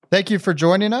Thank you for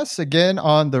joining us again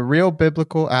on the Real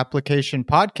Biblical Application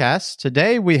Podcast.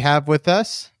 Today we have with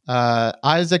us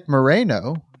Isaac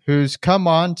Moreno, who's come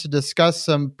on to discuss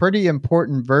some pretty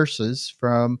important verses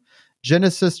from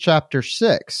Genesis chapter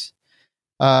 6.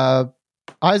 Isaac,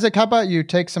 how about you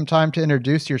take some time to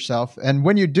introduce yourself? And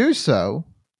when you do so,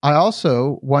 I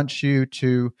also want you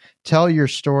to tell your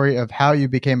story of how you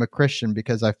became a Christian,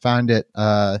 because I find it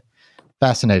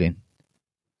fascinating.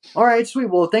 All right, sweet.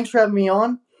 Well, thanks for having me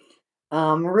on.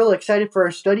 I'm really excited for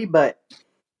our study, but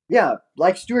yeah,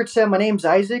 like Stuart said, my name's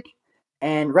Isaac,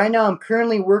 and right now I'm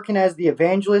currently working as the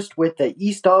evangelist with the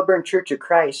East Auburn Church of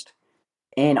Christ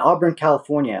in Auburn,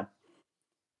 California.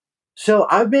 So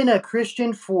I've been a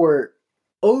Christian for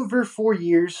over 4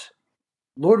 years.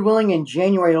 Lord willing, in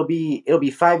January it'll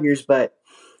be 5 years, but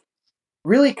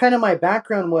really kind of my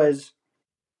background was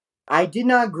I did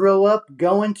not grow up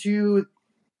going to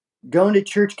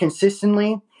church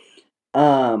consistently.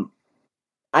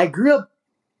 I grew up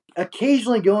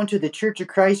occasionally going to the Church of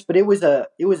Christ, but it was a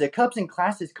Cups and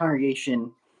Classes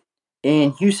congregation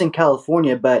in Houston,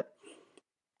 California. But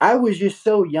I was just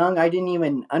so young, I didn't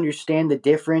even understand the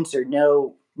difference or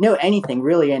know anything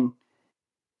really. And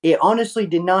it honestly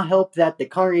did not help that the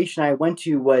congregation I went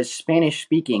to was Spanish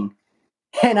speaking,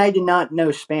 and I did not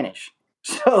know Spanish,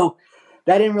 so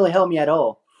that didn't really help me at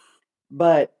all.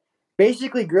 But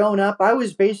basically, growing up, I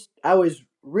was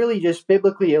really just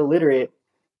biblically illiterate.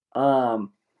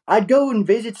 I'd go and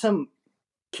visit some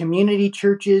community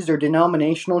churches or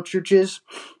denominational churches,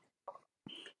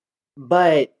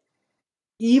 but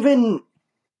even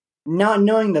not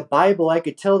knowing the Bible, I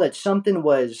could tell that something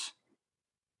wasn't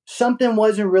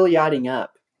really adding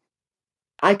up.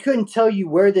 I couldn't tell you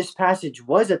where this passage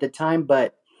was at the time,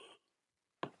 but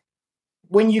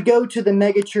when you go to the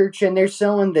mega church and they're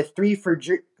selling the 3 for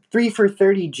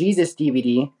 30 Jesus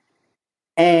DVD,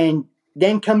 and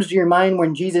then comes to your mind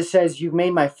when Jesus says, "You've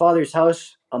made my Father's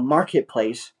house a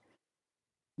marketplace,"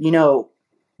 that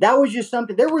was just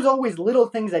something. There was always little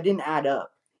things that didn't add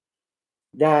up,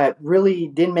 that really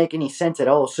didn't make any sense at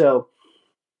all. So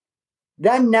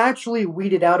that naturally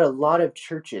weeded out a lot of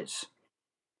churches.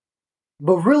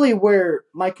 But really where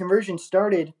my conversion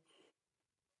started,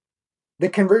 the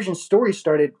conversion story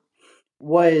started,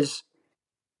 was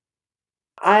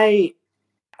I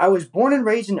was born and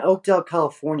raised in Oakdale,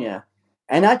 California.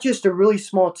 And that's just a really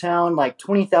small town, like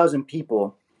 20,000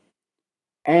 people.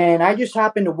 And I just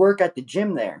happened to work at the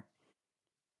gym there.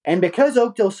 And because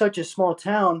Oakdale's such a small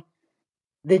town,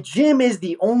 the gym is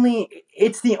the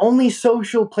only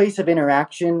social place of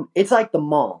interaction. It's like the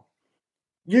mall.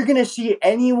 You're going to see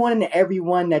anyone and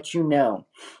everyone that you know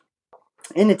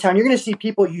in the town. You're going to see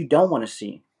people you don't want to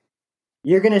see.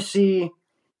 You're going to see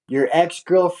your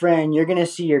ex-girlfriend. You're going to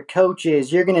see your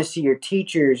coaches. You're going to see your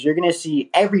teachers. You're going to see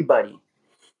everybody.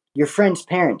 Your friends'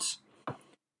 parents.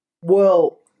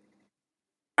 Well,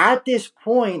 at this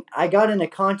point, I got into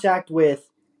contact with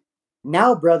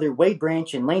now brother Wade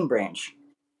Branch and Lane Branch.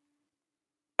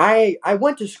 I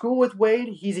went to school with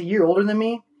Wade. He's a year older than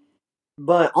me.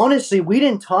 But honestly, we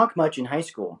didn't talk much in high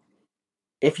school.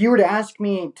 If you were to ask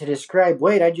me to describe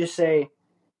Wade, I'd just say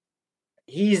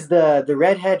he's the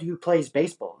redhead who plays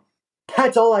baseball.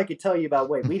 That's all I could tell you about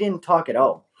Wade. We didn't talk at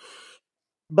all.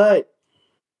 But,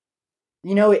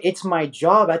 it's my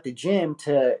job at the gym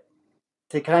to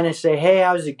kind of say, "Hey,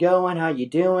 how's it going? How you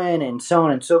doing?" And so on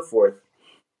and so forth.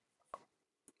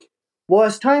 Well,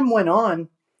 as time went on,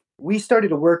 we started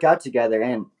to work out together,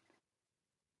 and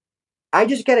I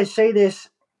just got to say this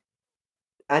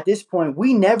at this point,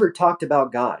 we never talked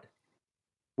about God.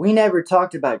 We never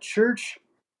talked about church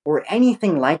or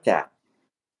anything like that.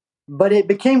 But it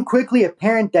became quickly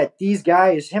apparent that these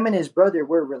guys, him and his brother,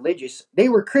 were religious. They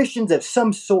were Christians of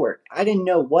some sort. I didn't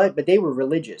know what, but they were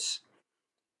religious.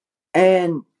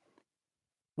 And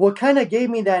what kind of gave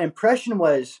me that impression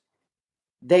was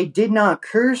they did not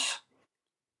curse.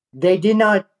 They did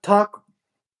not talk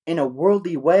in a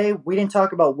worldly way. We didn't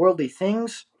talk about worldly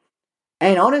things.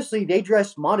 And honestly, they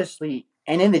dressed modestly.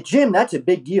 And in the gym, that's a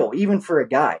big deal, even for a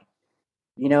guy.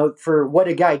 For what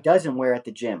a guy doesn't wear at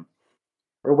the gym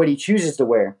or what he chooses to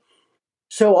wear.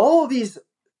 So all of these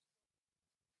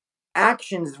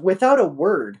actions without a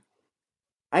word.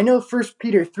 I know 1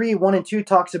 Peter 3, 1 and 2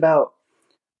 talks about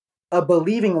a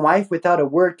believing wife without a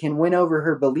word can win over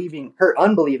her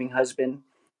unbelieving husband.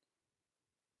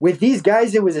 With these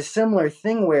guys, it was a similar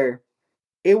thing where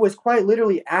it was quite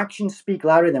literally actions speak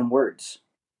louder than words.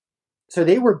 So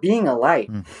they were being a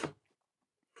light.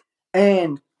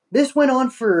 And this went on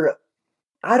for,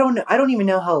 I don't even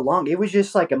know how long. It was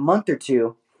just like a month or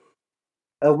two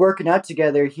of working out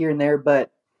together here and there.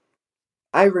 But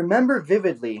I remember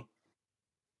vividly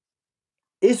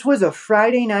this was a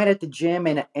Friday night at the gym,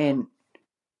 and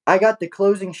I got the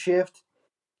closing shift,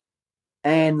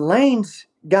 and Lane's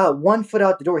got 1 foot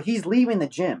out the door. He's leaving the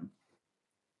gym.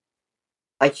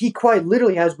 Like, he quite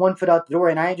literally has 1 foot out the door,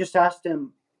 and I just asked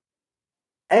him,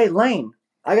 "Hey, Lane,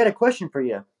 I got a question for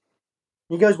you."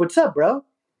 He goes, "What's up, bro?"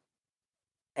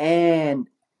 And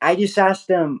I just asked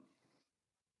him,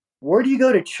 "Where do you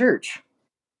go to church?"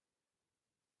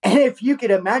 And if you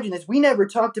could imagine this, we never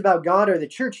talked about God or the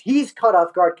church. He's caught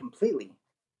off guard completely.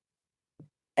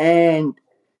 And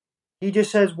he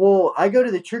just says, "Well, I go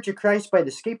to the Church of Christ by the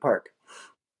skate park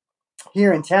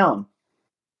here in town."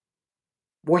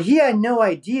 Well, he had no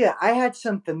idea I had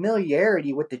some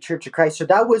familiarity with the Church of Christ. So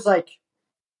that was like,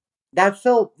 that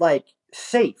felt like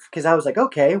safe, because I was like,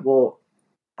 okay, well,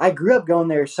 I grew up going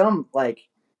there, some like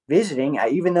visiting,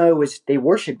 even though it was, they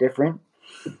worship different.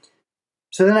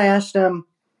 So then I asked him,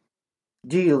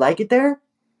 "Do you like it there?"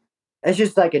 It's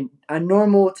just like a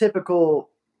normal, typical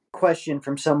question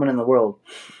from someone in the world.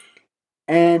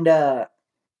 And,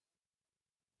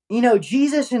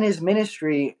 Jesus in his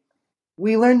ministry,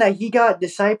 we learned that he got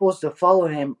disciples to follow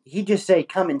him. He'd just say,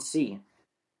 "Come and see."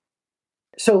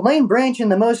 So Lane Branch, in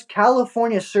the most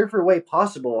California surfer way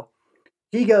possible,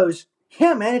 he goes,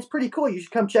 "Yeah, man, it's pretty cool. You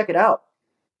should come check it out."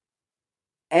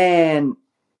 And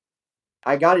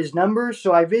I got his number,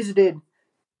 so I visited.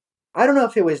 I don't know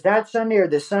if it was that Sunday or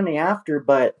the Sunday after,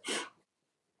 but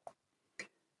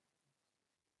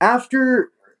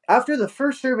after the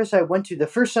first service I went to, the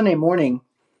first Sunday morning,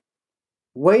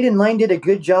 Wade and Lane did a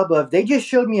good job of, they just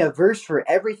showed me a verse for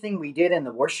everything we did in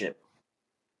the worship.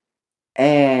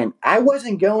 And I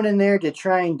wasn't going in there to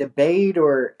try and debate,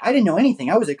 or I didn't know anything.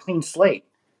 I was a clean slate.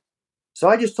 So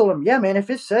I just told him, "Yeah, man, if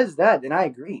it says that, then I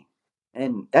agree.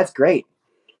 And that's great."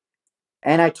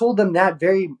 And I told them that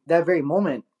very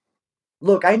moment,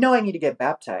 "Look, I know I need to get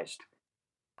baptized.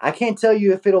 I can't tell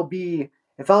you if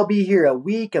I'll be here a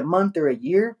week, a month, or a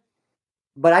year,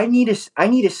 but I need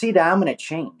to see that I'm going to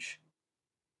change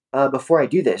before I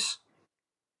do this."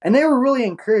 And they were really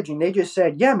encouraging. They just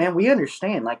said, "Yeah, man, we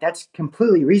understand. Like, that's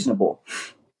completely reasonable."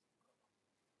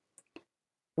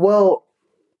 Well,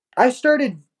 I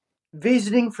started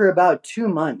visiting for about 2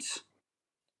 months.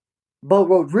 But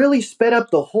what really sped up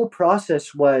the whole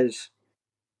process was,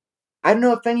 I don't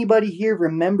know if anybody here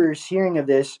remembers hearing of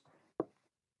this.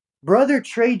 Brother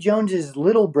Trey Jones's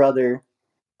little brother,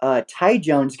 Ty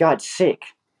Jones, got sick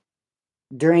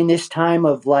during this time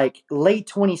of like late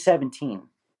 2017.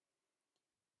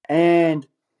 And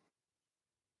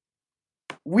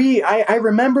I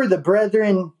remember the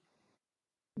brethren,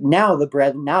 now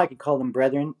I could call them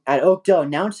brethren, at Oakdale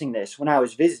announcing this when I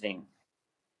was visiting.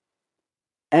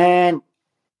 And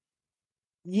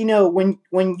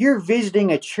when you're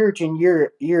visiting a church and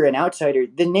you're an outsider,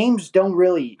 the names don't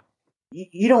really,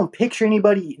 you don't picture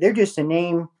anybody. They're just a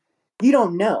name you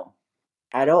don't know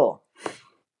at all,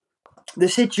 the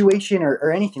situation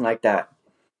or anything like that.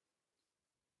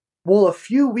 Well, a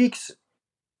few weeks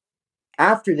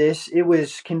after this, it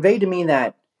was conveyed to me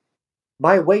that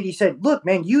by Wade, he said, "Look,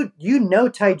 man, you know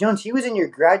Ty Jones. He was in your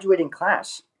graduating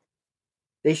class."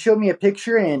 They showed me a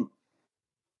picture, and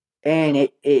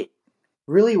it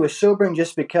really was sobering,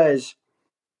 just because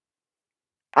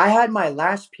I had my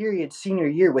last period senior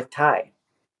year with Ty.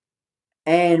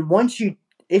 And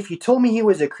if you told me he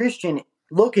was a Christian,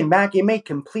 looking back, it made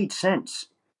complete sense.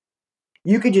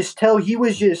 You could just tell he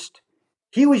was just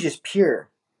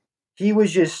pure. He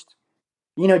was just,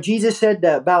 Jesus said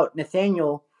that about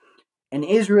Nathaniel, "An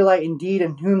Israelite indeed,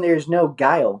 in whom there is no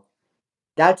guile."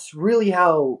 That's really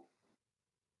how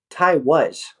Ty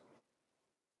was.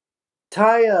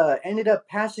 Ty ended up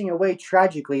passing away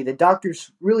tragically. The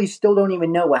doctors really still don't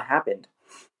even know what happened.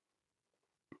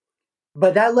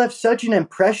 But that left such an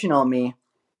impression on me.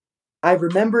 I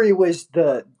remember it was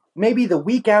maybe the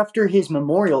week after his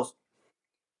memorial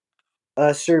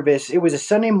service. It was a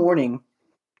Sunday morning,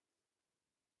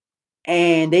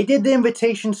 and they did the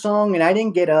invitation song, and I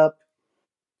didn't get up.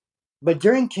 But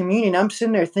during communion, I'm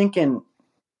sitting there thinking,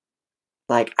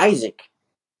 like, "Isaac,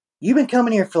 you've been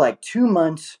coming here for like 2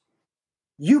 months.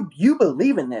 You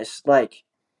believe in this? Like,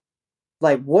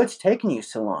 what's taking you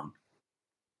so long?"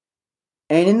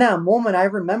 And in that moment, I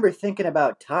remember thinking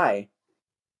about Ty,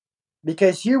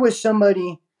 because here was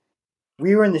somebody,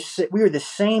 we were the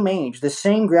same age, the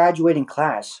same graduating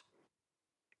class,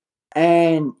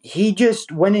 and he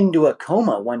just went into a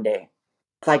coma one day.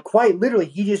 Like, quite literally,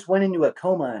 he just went into a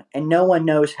coma, and no one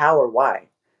knows how or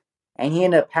why. And he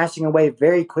ended up passing away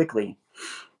very quickly.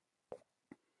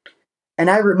 And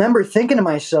I remember thinking to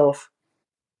myself,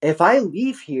 if I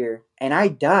leave here and I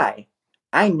die,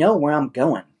 I know where I'm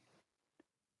going.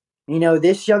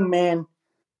 This young man,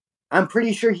 I'm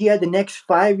pretty sure he had the next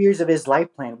 5 years of his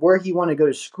life plan, where he wanted to go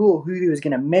to school, who he was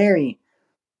going to marry,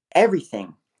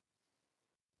 everything.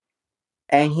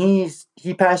 And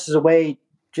he passes away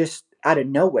just out of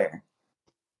nowhere.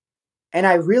 And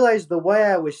I realized the way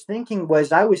I was thinking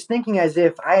as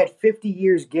if I had 50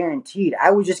 years guaranteed.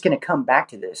 I was just going to come back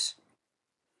to this.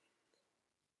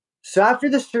 So after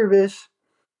the service,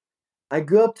 I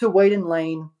go up to Wade and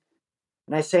Lane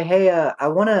and I say, hey, I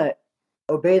want to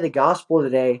obey the gospel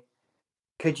today.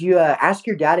 Could you ask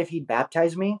your dad if he'd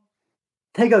baptize me?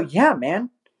 They go, yeah, man.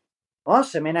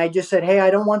 Awesome. And I just said, hey,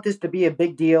 I don't want this to be a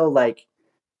big deal. Like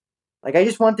I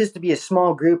just want this to be a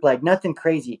small group, like nothing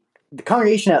crazy. The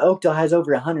congregation at Oakdale has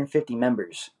over 150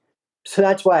 members. So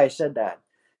that's why I said that.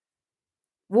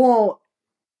 Well,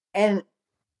 and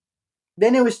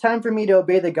then it was time for me to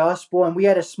obey the gospel, and we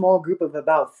had a small group of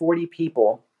about 40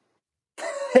 people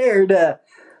there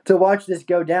to watch this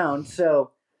go down.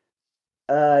 So,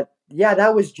 yeah,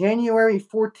 that was January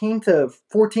 14th of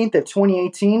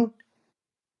 2018,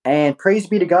 and praise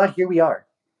be to God, here we are.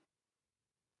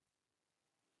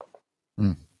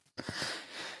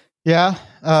 Yeah.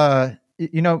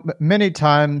 Many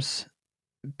times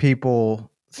people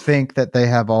think that they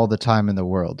have all the time in the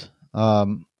world.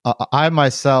 I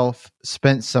myself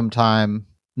spent some time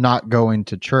not going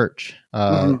to church.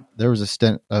 There was a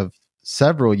stint of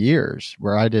several years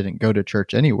where I didn't go to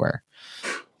church anywhere.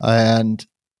 And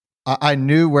I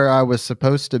knew where I was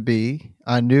supposed to be.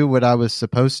 I knew what I was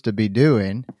supposed to be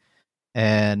doing.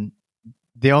 And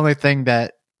the only thing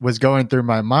that was going through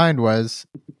my mind was,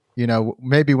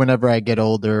 maybe whenever I get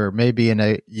older, or maybe in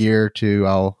a year or two,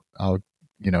 I'll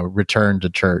return to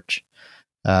church.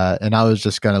 And I was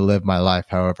just going to live my life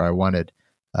however I wanted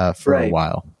for a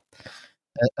while.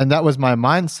 And that was my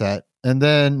mindset. And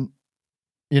then,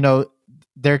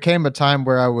 there came a time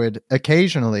where I would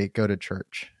occasionally go to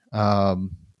church.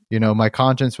 My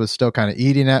conscience was still kind of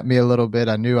eating at me a little bit.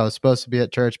 I knew I was supposed to be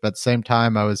at church, but at the same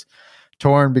time, I was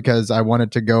torn because I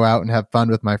wanted to go out and have fun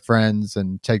with my friends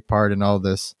and take part in all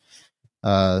this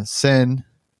sin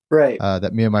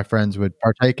that me and my friends would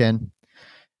partake in.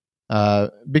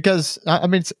 Because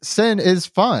sin is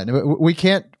fun. We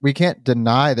can't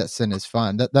deny that sin is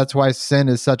fun. That's why sin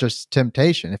is such a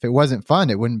temptation. If it wasn't fun,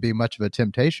 it wouldn't be much of a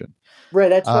temptation. Right.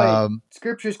 That's why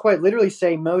scriptures quite literally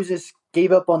say Moses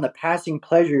gave up on the passing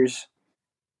pleasures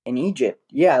in Egypt.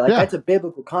 Yeah, that's a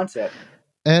biblical concept.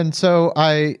 And so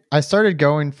I started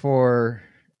going for,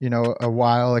 a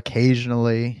while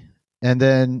occasionally. And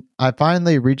then I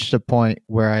finally reached a point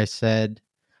where I said,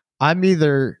 I'm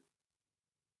either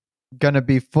going to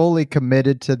be fully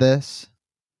committed to this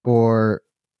or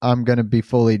I'm going to be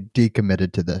fully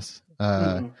decommitted to this.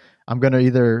 I'm going to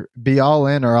either be all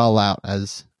in or all out,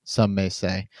 as some may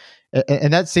say.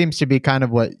 And that seems to be kind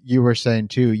of what you were saying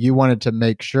too. You wanted to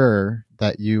make sure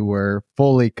that you were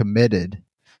fully committed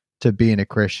to being a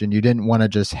Christian. You didn't want to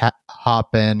just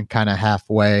hop in kind of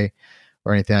halfway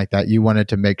or anything like that. You wanted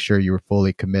to make sure you were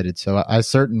fully committed. So I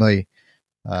certainly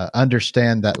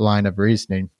understand that line of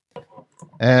reasoning.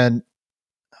 And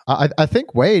I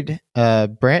think Wade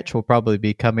Branch will probably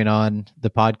be coming on the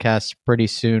podcast pretty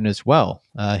soon as well.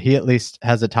 He at least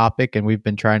has a topic, and we've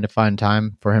been trying to find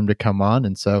time for him to come on.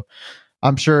 And so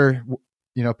I'm sure,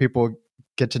 people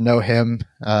get to know him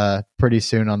pretty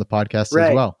soon on the podcast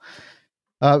as well.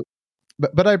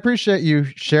 But I appreciate you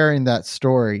sharing that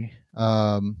story.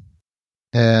 And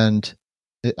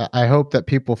I hope that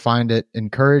people find it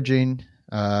encouraging.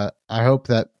 I hope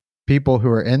that people who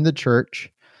are in the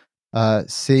church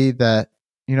see that,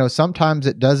 sometimes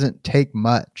it doesn't take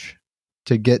much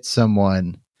to get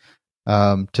someone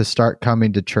to start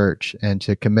coming to church and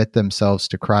to commit themselves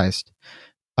to Christ.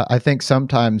 I think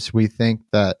sometimes we think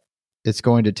that it's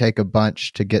going to take a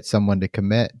bunch to get someone to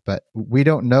commit, but we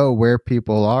don't know where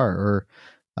people are or,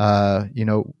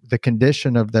 the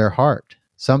condition of their heart.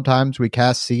 Sometimes we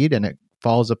cast seed and it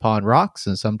falls upon rocks,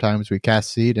 and sometimes we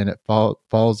cast seed and it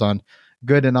falls on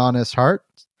good and honest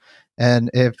hearts.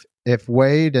 And if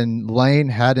Wade and Lane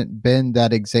hadn't been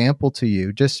that example to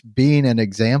you, just being an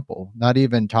example, not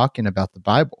even talking about the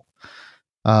Bible,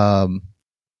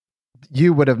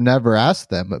 you would have never asked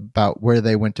them about where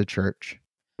they went to church.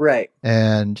 Right.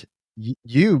 And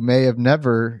you may have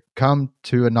never come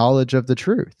to a knowledge of the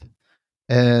truth.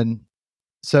 And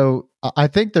so I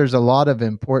think there's a lot of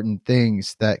important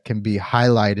things that can be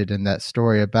highlighted in that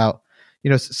story about,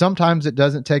 sometimes it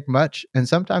doesn't take much, and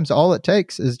sometimes all it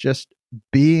takes is just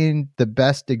being the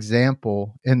best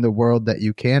example in the world that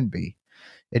you can be.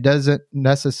 It doesn't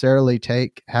necessarily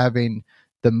take having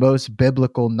the most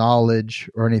biblical knowledge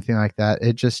or anything like that.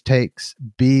 It just takes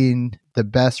being the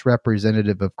best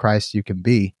representative of Christ you can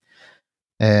be.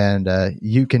 and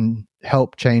you can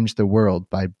help change the world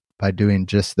by doing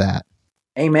just that.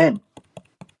 Amen.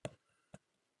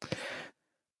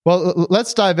 Well,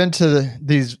 let's dive into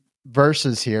these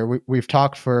verses here. We've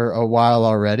talked for a while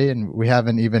already, and we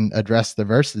haven't even addressed the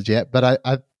verses yet. But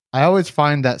I always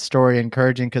find that story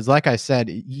encouraging because, like I said,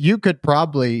 you could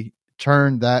probably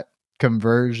turn that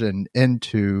conversion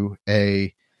into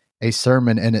a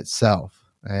sermon in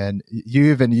itself, and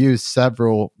you even use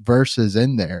several verses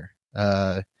in there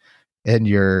in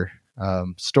your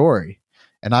story.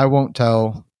 And I won't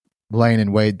tell Blaine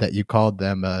and Wade that you called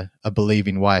them a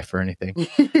believing wife or anything.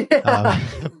 Yeah.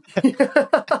 There you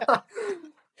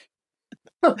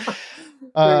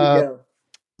go.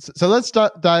 So let's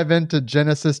dive into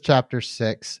Genesis chapter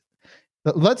 6.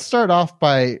 Let's start off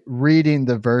by reading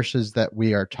the verses that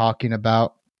we are talking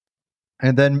about,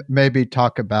 and then maybe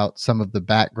talk about some of the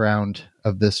background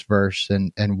of this verse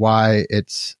and why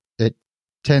it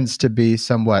tends to be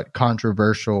somewhat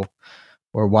controversial,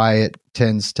 or why it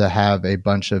tends to have a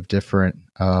bunch of different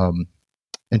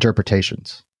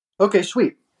interpretations. Okay,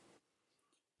 sweet.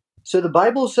 So the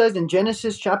Bible says in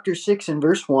Genesis chapter 6 and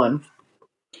verse 1,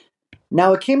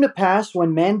 "Now it came to pass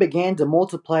when man began to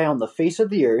multiply on the face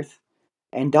of the earth,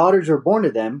 and daughters were born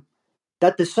to them,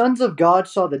 that the sons of God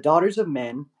saw the daughters of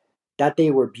men, that they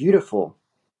were beautiful.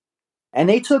 And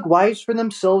they took wives for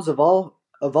themselves of all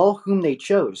whom they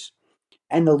chose.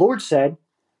 And the Lord said,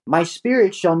 My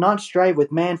spirit shall not strive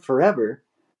with man forever,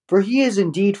 for he is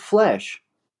indeed flesh.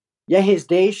 Yet his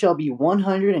days shall be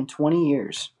 120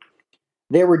 years.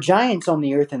 There were giants on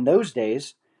the earth in those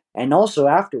days, and also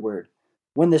afterward,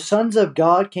 when the sons of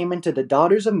God came into the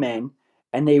daughters of men,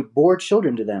 and they bore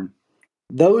children to them.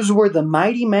 Those were the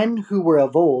mighty men who were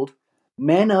of old,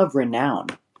 men of renown."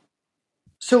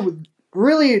 So,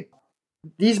 really,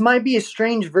 these might be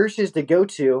strange verses to go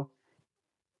to,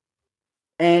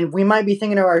 and we might be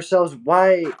thinking to ourselves,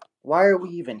 why are we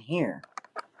even here?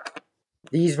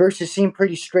 These verses seem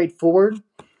pretty straightforward,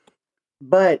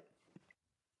 but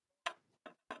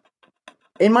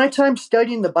in my time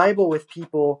studying the Bible with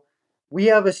people, we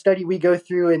have a study we go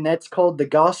through, and that's called the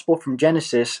Gospel from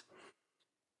Genesis,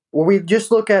 where we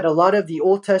just look at a lot of the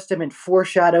Old Testament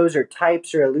foreshadows or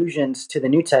types or allusions to the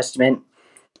New Testament.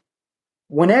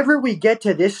 Whenever we get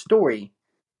to this story,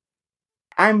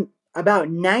 I'm about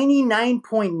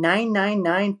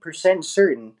 99.999%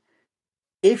 certain,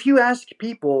 if you ask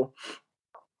people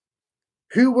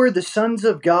who were the sons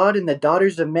of God and the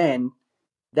daughters of men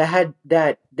that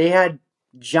they had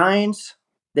giants,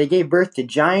 they gave birth to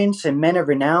giants and men of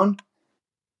renown,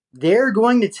 they're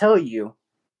going to tell you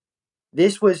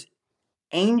this was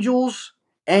angels,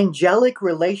 angelic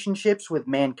relationships with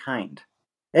mankind.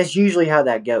 That's usually how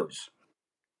that goes.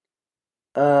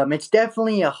 It's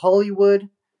definitely a Hollywood,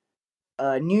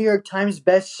 New York Times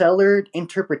bestseller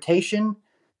interpretation,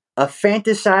 a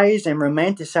fantasized and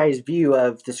romanticized view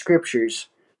of the scriptures,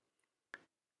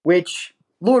 which,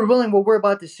 Lord willing, what we're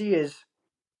about to see is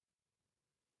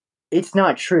it's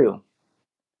not true.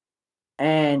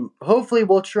 And hopefully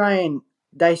we'll try and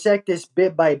dissect this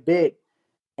bit by bit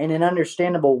in an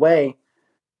understandable way.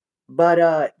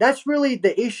 But that's really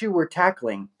the issue we're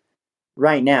tackling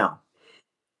right now.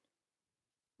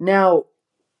 Now,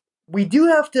 we do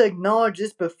have to acknowledge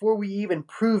this before we even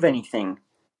prove anything.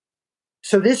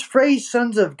 So this phrase,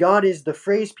 sons of God, is the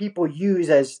phrase people use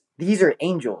as these are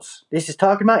angels. This is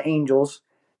talking about angels.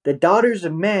 The daughters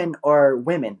of men are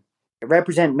women. They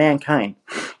represent mankind.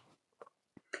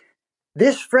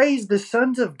 This phrase, the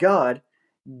sons of God,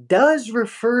 does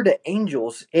refer to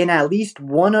angels in at least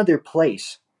one other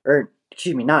place. Or,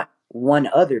 excuse me, not one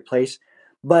other place,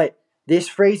 but this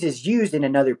phrase is used in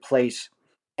another place.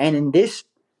 And in this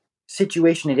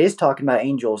situation, it is talking about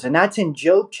angels. And that's in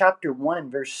Job chapter 1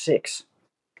 and verse 6.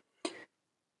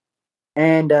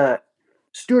 And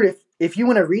Stuart, if you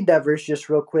want to read that verse just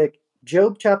real quick,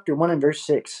 Job chapter 1 and verse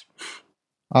 6.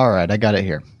 All right, I got it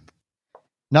here.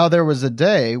 Now there was a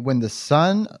day when the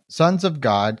sons of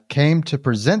God came to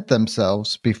present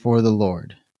themselves before the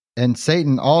Lord, and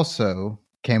Satan also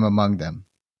came among them.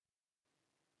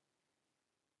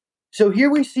 So here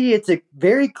we see it's a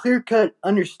very clear-cut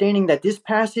understanding that this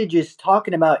passage is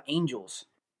talking about angels.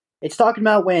 It's talking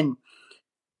about when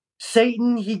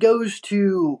Satan, he goes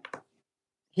to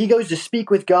speak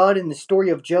with God in the story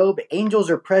of Job. Angels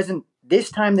are present.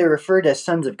 This time they're referred as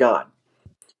sons of God.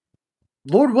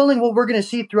 Lord willing, what we're going to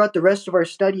see throughout the rest of our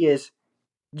study is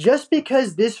just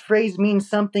because this phrase means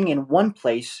something in one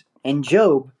place in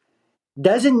Job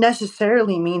doesn't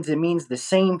necessarily mean it means the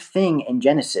same thing in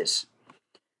Genesis.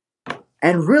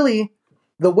 And really,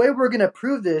 the way we're going to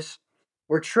prove this,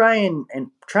 or try and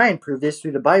prove this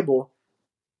through the Bible,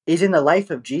 is in the life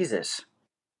of Jesus.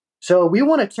 So we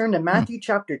want to turn to Hmm. Matthew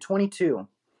chapter 22,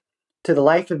 to the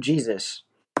life of Jesus.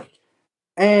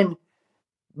 And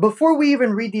before we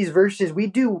even read these verses, we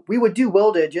would do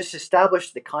well to just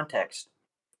establish the context.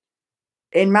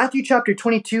 In Matthew chapter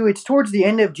 22, it's towards the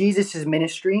end of Jesus'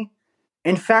 ministry.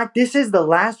 In fact, this is the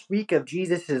last week of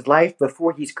Jesus' life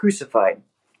before he's crucified.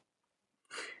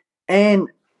 And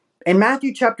in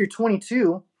Matthew chapter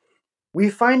 22, we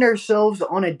find ourselves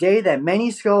on a day that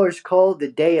many scholars call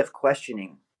the day of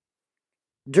questioning.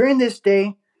 During this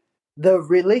day, the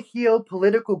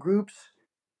religio-political groups,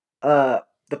 the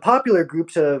popular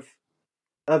groups of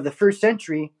the first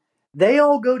century, they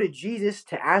all go to Jesus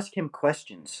to ask him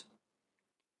questions.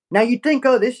 Now you'd think,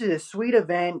 oh, this is a sweet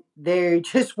event. They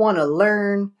just want to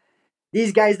learn.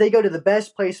 These guys, they go to the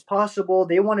best place possible.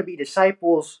 They want to be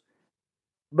disciples.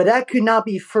 But that could not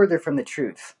be further from the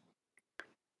truth.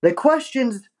 The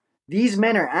questions these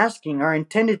men are asking are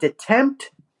intended to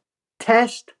tempt,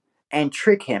 test, and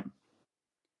trick him.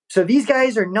 So these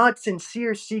guys are not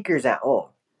sincere seekers at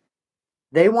all.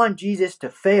 They want Jesus to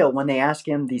fail when they ask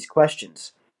him these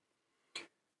questions.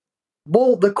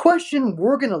 Well, the question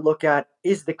we're going to look at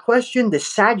is the question the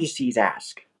Sadducees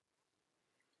ask.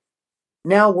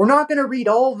 Now, we're not going to read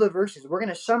all of the verses. We're going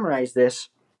to summarize this.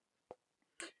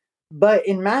 But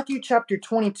in Matthew chapter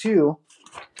 22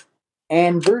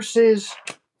 and verses,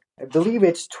 I believe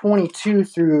it's 22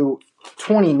 through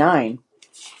 29,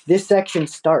 this section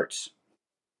starts.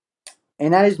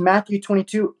 And that is Matthew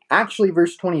 22, actually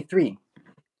verse 23.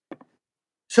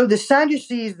 So the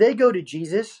Sadducees, they go to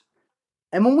Jesus.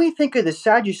 And when we think of the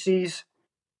Sadducees,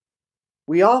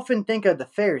 we often think of the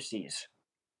Pharisees.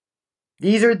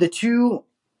 These are the two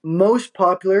most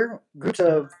popular groups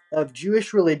of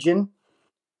Jewish religion.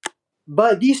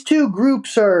 But these two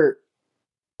groups are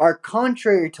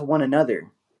contrary to one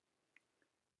another.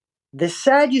 The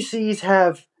Sadducees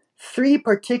have three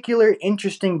particular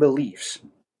interesting beliefs.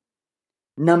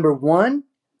 Number one,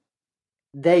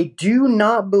 they do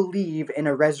not believe in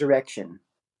a resurrection,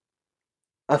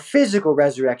 a physical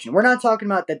resurrection. We're not talking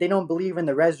about that they don't believe in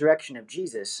the resurrection of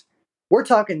Jesus. We're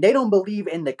talking they don't believe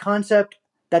in the concept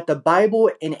that the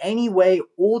Bible in any way,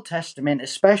 Old Testament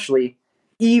especially,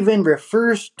 even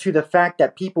refers to the fact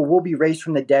that people will be raised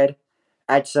from the dead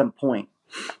at some point.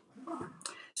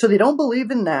 So they don't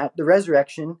believe in that, the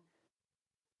resurrection.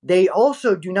 They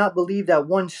also do not believe that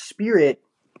one's spirit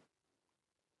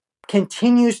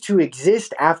continues to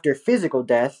exist after physical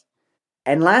death.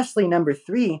 And lastly, number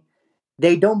three,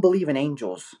 they don't believe in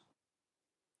angels.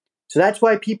 So that's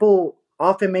why people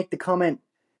often make the comment,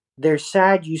 they're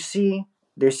sad you see,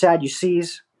 they're sad you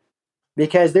sees,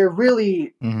 because they're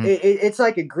really, Mm-hmm. it's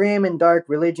like a grim and dark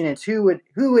religion. It's who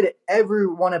would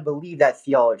ever want to believe that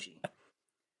theology?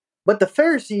 But the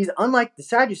Pharisees, unlike the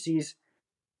Sadducees,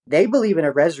 they believe in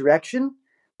a resurrection,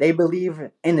 they believe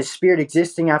in the spirit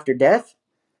existing after death,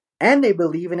 and they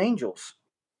believe in angels.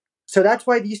 So that's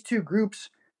why these two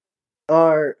groups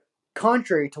are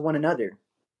contrary to one another.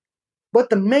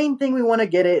 But the main thing we want to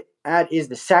get at is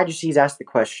the Sadducees ask the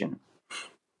question.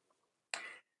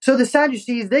 So the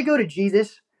Sadducees, they go to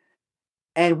Jesus,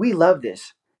 and we love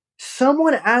this.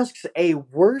 Someone asks a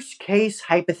worst case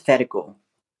hypothetical.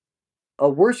 A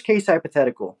worst case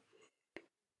hypothetical.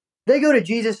 They go to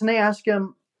Jesus and they ask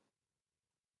him,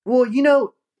 well,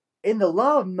 in the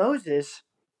law of Moses,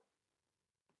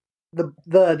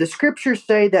 the scriptures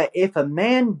say that if a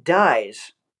man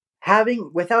dies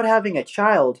without having a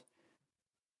child,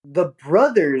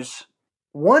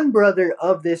 one brother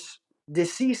of this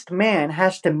deceased man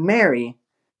has to marry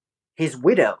his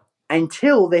widow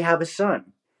until they have a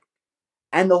son.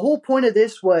 And the whole point of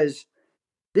this was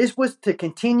to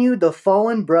continue the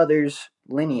fallen brother's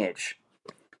lineage.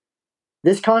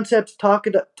 This concept's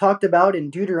talked about in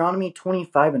Deuteronomy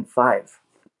 25 and 5.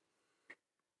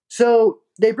 So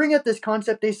they bring up this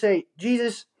concept. They say,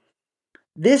 Jesus,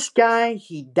 this guy,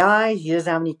 he dies, he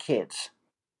doesn't have any kids.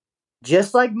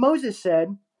 Just like Moses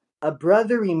said, a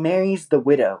brother remarries the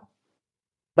widow.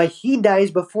 But he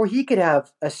dies before he could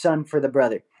have a son for the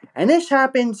brother. And this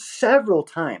happens several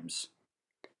times.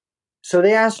 So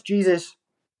they ask Jesus,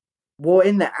 well,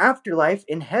 in the afterlife,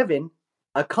 in heaven,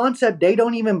 a concept they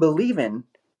don't even believe in,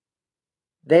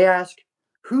 they ask,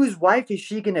 whose wife is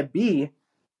she going to be?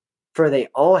 For they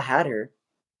all had her.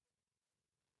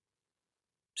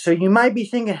 So you might be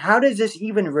thinking, how does this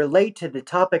even relate to the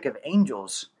topic of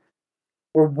angels?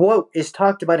 Or what is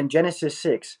talked about in Genesis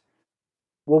 6?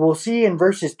 Well, we'll see in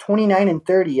verses 29 and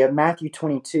 30 of Matthew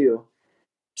 22.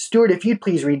 Stuart, if you'd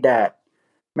please read that.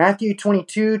 Matthew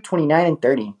 22, 29 and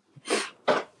 30.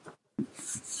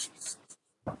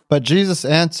 But Jesus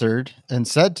answered and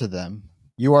said to them,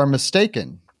 You are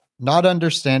mistaken, not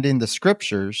understanding the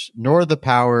scriptures nor the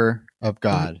power of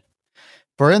God.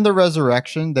 For in the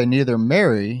resurrection they neither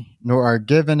marry nor are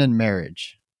given in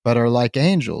marriage, but are like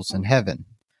angels in heaven.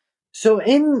 So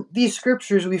in these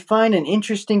scriptures, we find an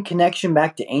interesting connection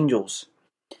back to angels.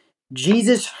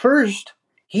 Jesus first,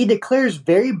 he declares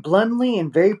very bluntly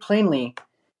and very plainly,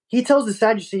 he tells the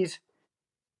Sadducees,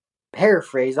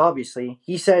 paraphrase obviously,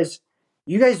 he says,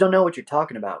 you guys don't know what you're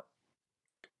talking about.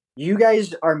 You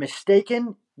guys are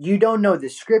mistaken. You don't know the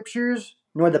scriptures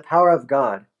nor the power of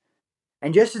God.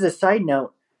 And just as a side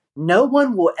note, no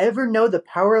one will ever know the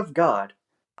power of God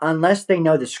unless they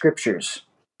know the scriptures.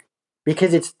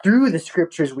 Because it's through the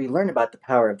scriptures we learn about the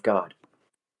power of God.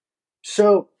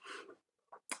 So,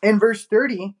 in verse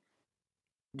 30,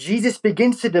 Jesus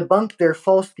begins to debunk their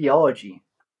false theology.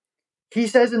 He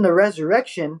says in the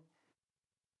resurrection,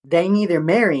 they neither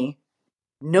marry,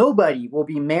 nobody will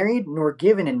be married nor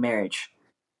given in marriage.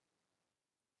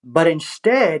 But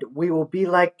instead, we will be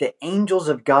like the angels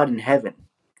of God in heaven.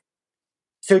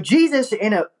 So Jesus,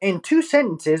 in two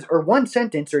sentences, or one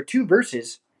sentence, or two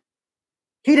verses,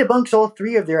 he debunks all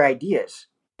three of their ideas.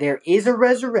 There is a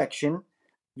resurrection.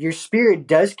 Your spirit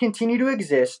does continue to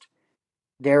exist.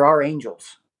 There are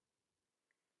angels.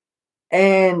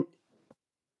 And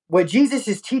what Jesus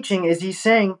is teaching is he's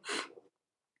saying,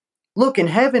 look, in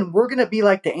heaven, we're going to be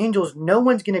like the angels. No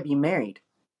one's going to be married.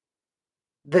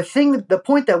 The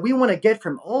point that we want to get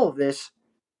from all of this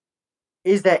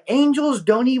is that angels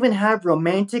don't even have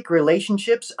romantic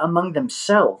relationships among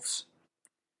themselves.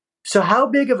 So how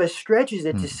big of a stretch is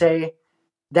it to say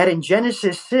that in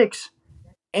Genesis 6,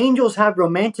 angels have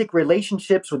romantic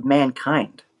relationships with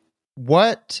mankind?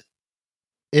 What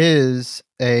is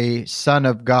a son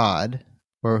of God,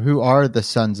 or who are the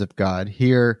sons of God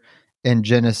here in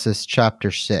Genesis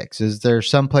chapter 6? Is there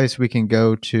some place we can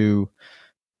go to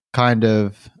kind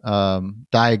of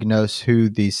diagnose who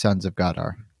these sons of God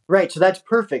are? Right, so that's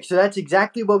perfect. So that's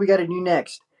exactly what we got to do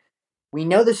next. We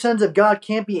know the sons of God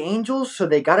can't be angels, so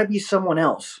they got to be someone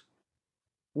else.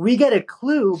 We get a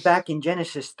clue back in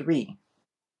Genesis 3.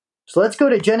 So let's go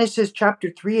to Genesis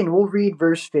chapter 3 and we'll read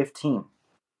verse 15.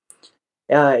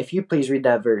 If you please read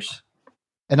that verse.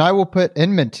 And I will put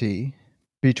enmity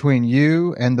between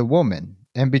you and the woman,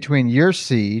 and between your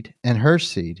seed and her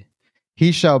seed.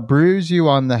 He shall bruise you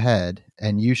on the head,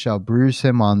 and you shall bruise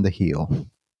him on the heel.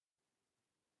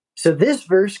 So this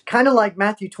verse, kind of like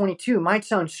Matthew 22, might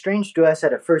sound strange to us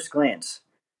at a first glance.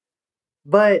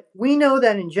 But we know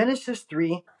that in Genesis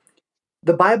 3,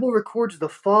 the Bible records the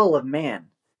fall of man.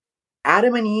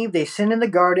 Adam and Eve, they sin in the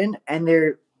garden, and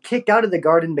they're kicked out of the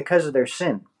garden because of their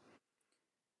sin.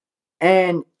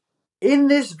 And in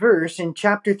this verse, in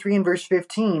chapter 3 and verse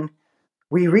 15,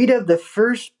 we read of the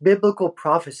first biblical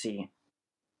prophecy.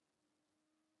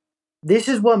 This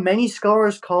is what many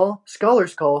scholars call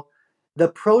the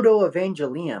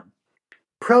proto-evangelium.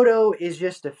 Proto is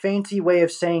just a fancy way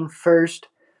of saying first.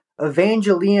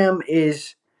 Evangelium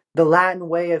is the Latin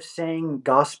way of saying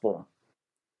gospel.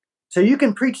 So you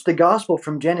can preach the gospel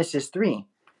from Genesis 3.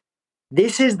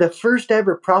 This is the first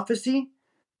ever prophecy,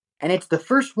 and it's the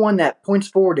first one that points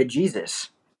forward to Jesus.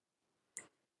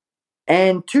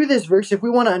 And to this verse, if we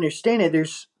want to understand it,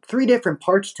 there's three different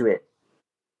parts to it.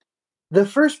 The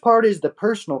first part is the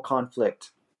personal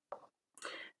conflict.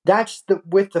 That's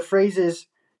with the phrases,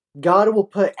 God will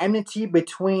put enmity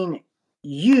between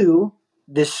you,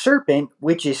 the serpent,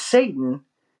 which is Satan,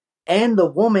 and the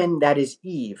woman that is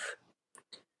Eve.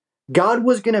 God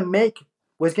was going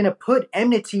to put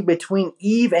enmity between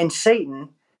Eve and Satan.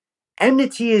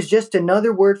 Enmity is just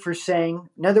another way for saying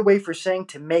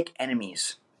to make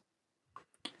enemies.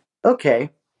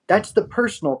 Okay, that's the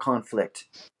personal conflict.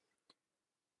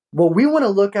 What we want to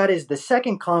look at is the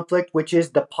second conflict, which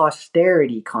is the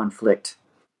posterity conflict.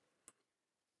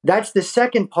 That's the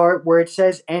second part where it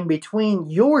says, and between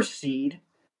your seed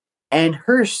and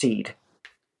her seed.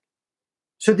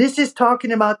 So this is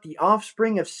talking about the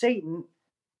offspring of Satan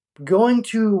going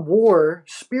to war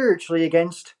spiritually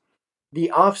against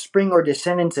the offspring or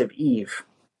descendants of Eve.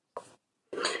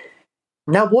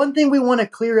 Now, one thing we want to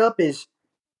clear up is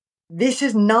this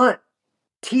is not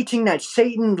teaching that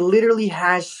Satan literally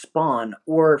has spawn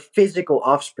or physical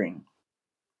offspring.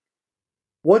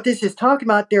 What this is talking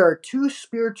about, there are two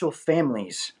spiritual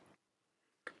families.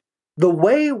 The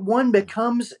way one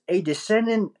becomes a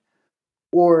descendant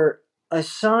or a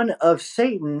son of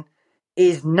Satan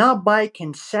is not by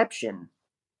conception.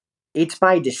 It's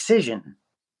by decision.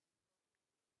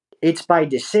 It's by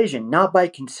decision, not by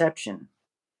conception.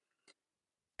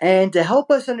 And to help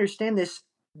us understand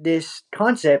this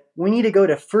concept, we need to go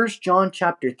to 1 John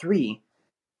chapter 3,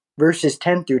 verses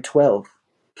 10 through 12.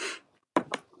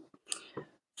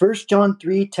 1 John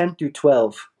 3:10 through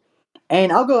 12.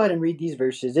 And I'll go ahead and read these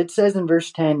verses. It says in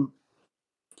verse 10,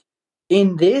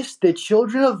 "In this the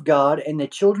children of God and the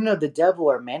children of the devil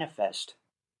are manifest.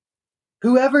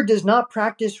 Whoever does not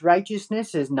practice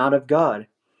righteousness is not of God,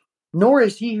 nor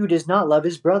is he who does not love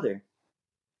his brother.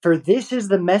 For this is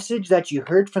the message that you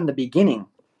heard from the beginning,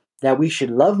 that we should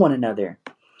love one another.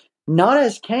 Not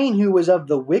as Cain, who was of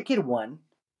the wicked one,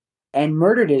 and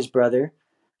murdered his brother.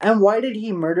 And why did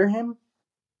he murder him?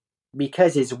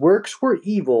 Because his works were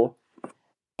evil,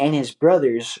 and his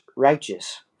brother's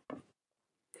righteous."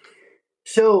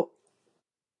 So,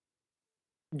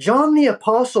 John the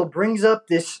Apostle brings up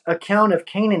this account of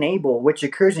Cain and Abel, which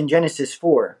occurs in Genesis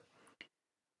 4.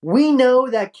 We know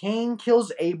that Cain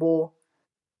kills Abel,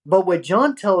 but what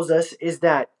John tells us is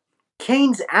that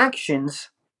Cain's actions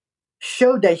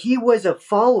showed that he was a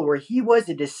follower, he was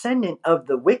a descendant of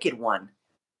the wicked one,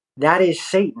 that is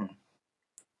Satan.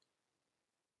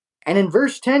 And in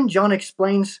verse 10, John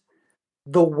explains,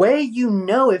 the way you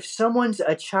know if someone's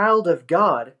a child of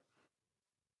God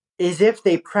is if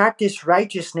they practice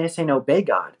righteousness and obey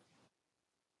God.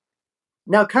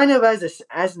 Now, kind of as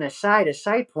an aside, a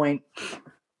side point,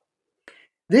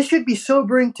 this should be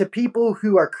sobering to people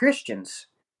who are Christians,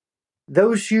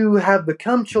 those who have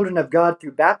become children of God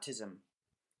through baptism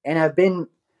and have been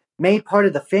made part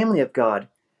of the family of God.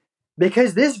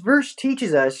 Because this verse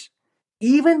teaches us,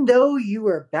 even though you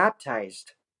are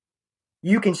baptized,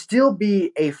 you can still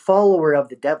be a follower of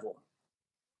the devil.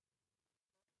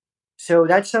 So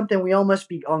that's something we all must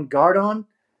be on guard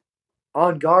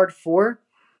for.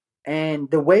 And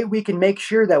the way we can make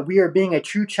sure that we are being a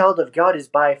true child of God is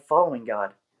by following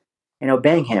God and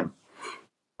obeying Him.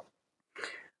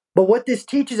 But what this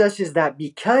teaches us is that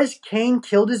because Cain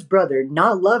killed his brother,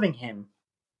 not loving him,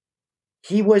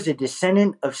 he was a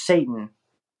descendant of Satan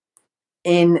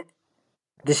in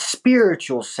the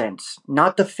spiritual sense,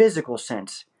 not the physical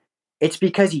sense. It's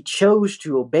because he chose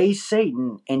to obey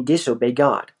Satan and disobey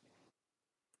God.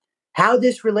 How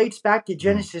this relates back to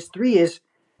Genesis 3 is,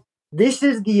 this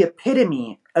is the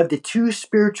epitome of the two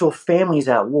spiritual families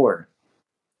at war.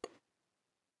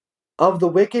 Of the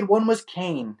wicked one was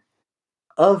Cain.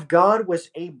 Of God was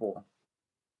Abel.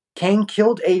 Cain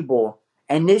killed Abel,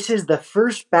 and this is the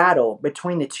first battle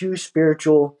between the two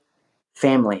spiritual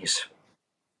families.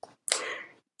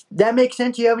 That makes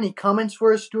sense? Do you have any comments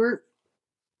for us, Stuart?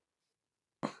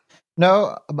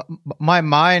 No, my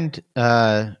mind,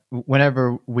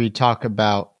 whenever we talk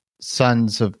about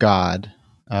sons of God,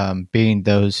 being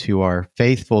those who are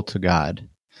faithful to God,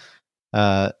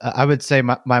 I would say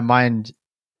my mind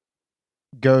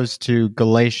goes to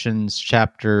Galatians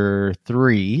chapter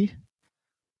 3,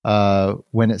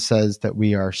 when it says that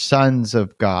we are sons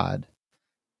of God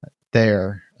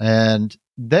there. And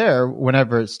there,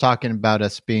 whenever it's talking about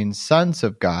us being sons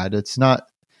of God, it's not,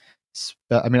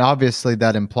 I mean, obviously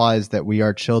that implies that we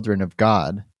are children of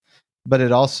God, but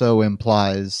it also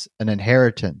implies an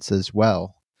inheritance as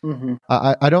well. Mm-hmm.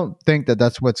 I don't think that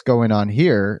that's what's going on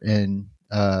here in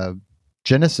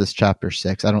Genesis chapter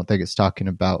 6. I don't think it's talking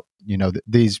about,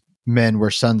 these men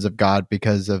were sons of God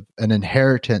because of an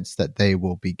inheritance that they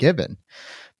will be given.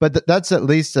 But that's at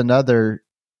least another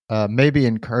maybe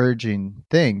encouraging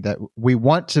thing, that we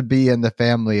want to be in the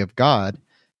family of God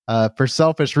for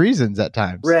selfish reasons at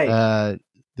times. Right.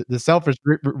 The selfish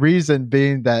reason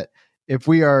being that if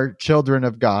we are children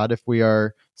of God, if we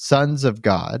are sons of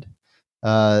God,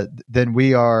 then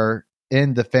we are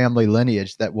in the family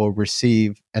lineage that will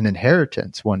receive an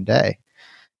inheritance one day.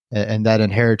 And that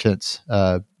inheritance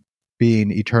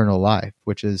being eternal life,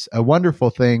 which is a wonderful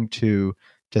thing to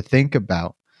think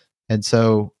about. And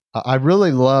so I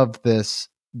really love this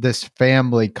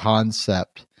family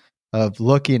concept of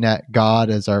looking at God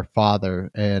as our Father,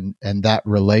 and that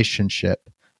relationship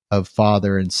of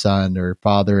father and son, or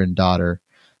father and daughter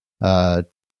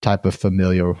type of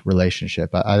familial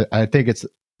relationship. I think it's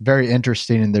very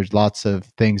interesting, and there's lots of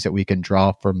things that we can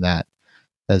draw from that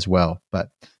as well.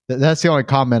 But that's the only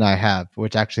comment I have,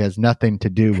 which actually has nothing to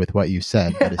do with what you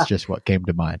said, but it's just what came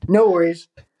to mind. No worries.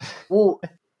 Well,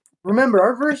 remember,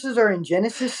 our verses are in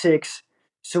Genesis 6,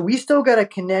 so we still got to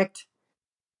connect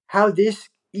how this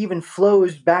even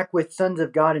flows back with sons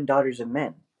of God and daughters of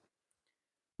men.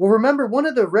 Well, remember, one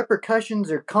of the repercussions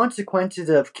or consequences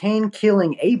of Cain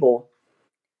killing Abel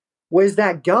was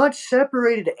that God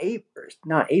separated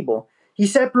he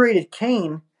separated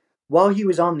Cain while he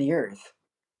was on the earth.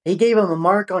 He gave him a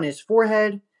mark on his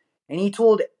forehead, and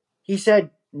he said,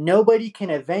 nobody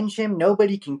can avenge him,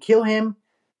 nobody can kill him.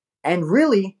 And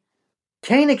really,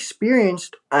 Cain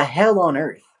experienced a hell on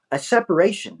earth, a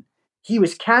separation. He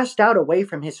was cast out away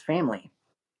from his family.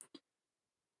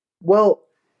 Well,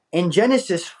 In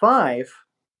Genesis 5,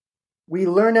 we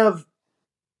learn of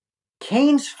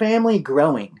Cain's family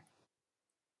growing.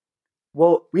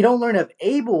 Well, we don't learn of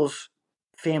Abel's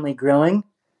family growing.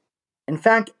 In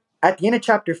fact, at the end of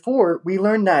chapter 4, we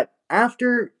learn that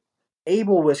after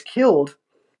Abel was killed,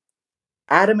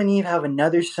 Adam and Eve have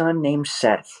another son named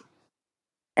Seth.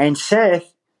 And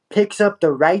Seth picks up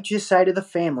the righteous side of the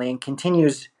family and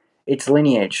continues its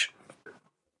lineage.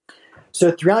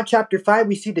 So throughout chapter 5,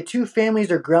 we see the two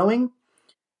families are growing.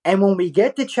 And when we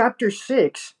get to chapter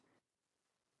 6,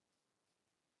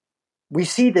 we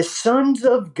see the sons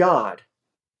of God.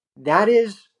 That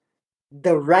is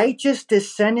the righteous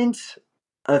descendants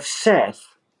of Seth.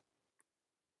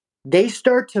 They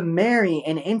start to marry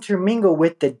and intermingle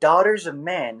with the daughters of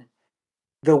men,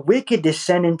 the wicked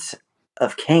descendants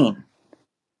of Cain.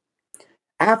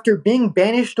 After being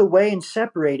banished away and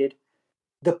separated,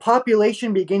 the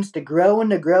population begins to grow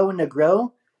and to grow and to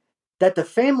grow, that the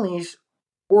families,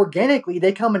 organically,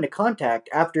 they come into contact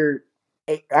after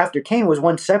Cain was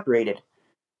once separated.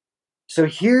 So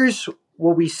here's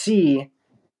what we see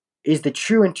is the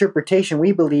true interpretation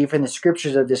we believe in the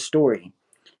scriptures of this story.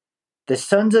 The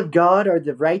sons of God are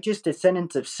the righteous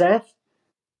descendants of Seth.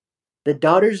 The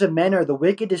daughters of men are the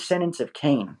wicked descendants of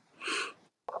Cain.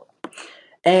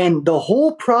 And the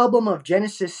whole problem of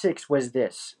Genesis 6 was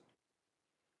this.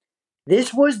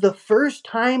 This was the first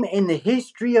time in the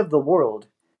history of the world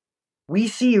we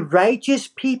see righteous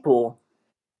people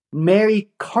marry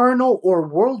carnal or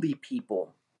worldly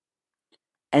people.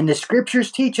 And the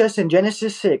scriptures teach us in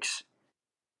Genesis 6,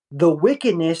 the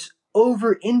wickedness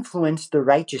over-influenced the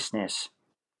righteousness.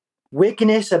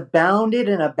 Wickedness abounded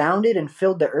and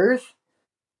filled the earth,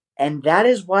 and that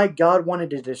is why God wanted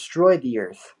to destroy the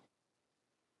earth.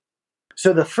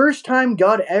 So the first time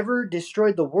God ever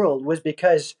destroyed the world was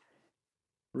because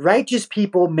righteous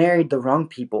people married the wrong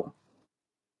people.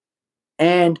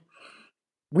 And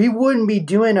we wouldn't be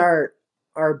doing our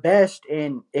best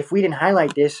if we didn't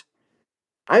highlight this.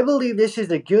 I believe this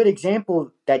is a good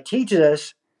example that teaches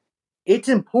us it's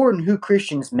important who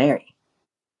Christians marry.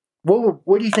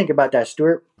 What do you think about that,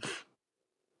 Stuart?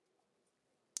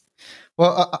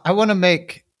 Well, I want to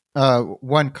make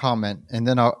one comment, and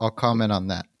then I'll comment on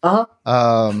that.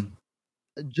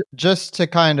 Just to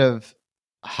kind of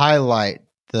highlight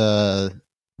the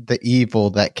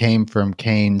evil that came from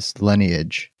Cain's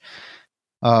lineage.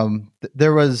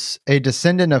 There was a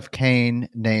descendant of Cain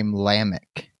named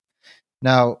Lamech.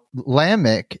 Now,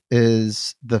 Lamech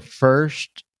is the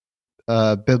first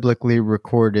biblically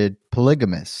recorded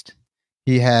polygamist.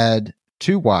 He had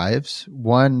two wives,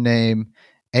 one named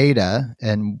Ada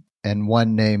and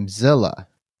one named Zillah.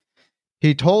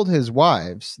 He told his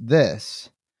wives this.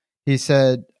 He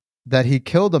said that he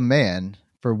killed a man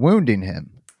for wounding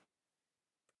him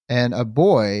and a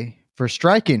boy for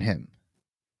striking him.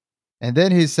 And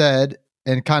then he said,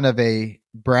 in kind of a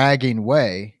bragging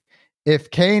way,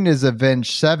 if Cain is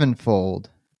avenged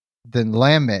sevenfold, then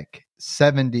Lamech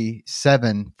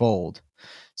 77-fold.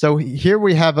 So here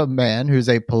we have a man who's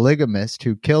a polygamist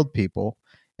who killed people,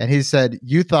 and he said,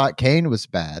 you thought Cain was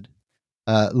bad.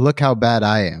 Look how bad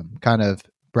I am, kind of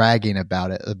bragging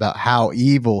about it, about how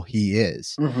evil he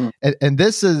is. Mm-hmm. And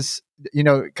this is,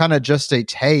 kind of just a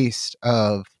taste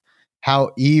of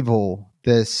how evil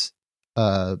this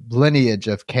lineage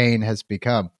of Cain has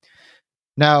become.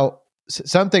 Now,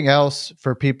 something else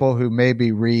for people who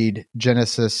maybe read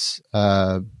Genesis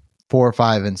 4,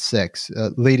 5, and 6,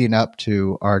 leading up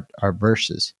to our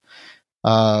verses.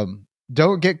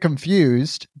 Don't get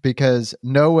confused, because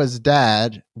Noah's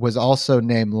dad was also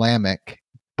named Lamech,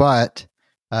 but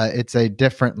it's a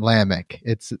different Lamech.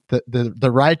 It's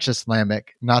the righteous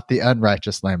Lamech, not the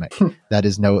unrighteous Lamech. That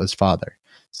is Noah's father.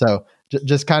 So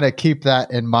just kind of keep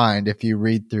that in mind if you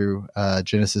read through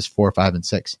Genesis 4, 5, and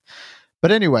 6.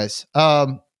 But anyways,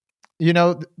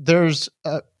 there's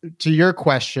to your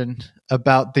question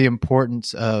about the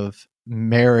importance of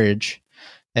marriage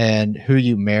and who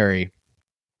you marry.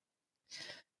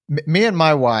 Me and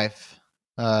my wife,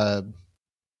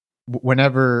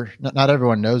 whenever, not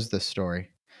everyone knows this story,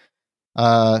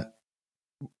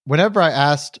 whenever I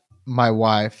asked my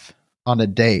wife on a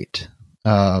date,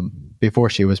 before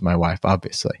she was my wife,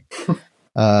 obviously,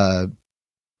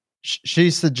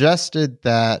 she suggested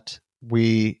that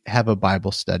we have a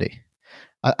Bible study.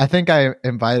 I think I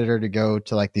invited her to go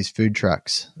to like these food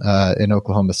trucks in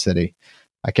Oklahoma City.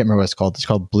 I can't remember what it's called. It's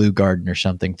called Blue Garden or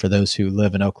something for those who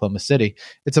live in Oklahoma City.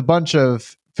 It's a bunch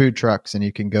of food trucks, and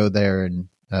you can go there and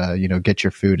get your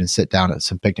food and sit down at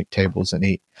some picnic tables and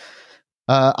eat.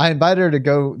 I invited her to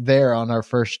go there on our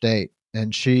first date,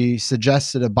 and she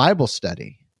suggested a Bible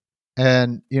study.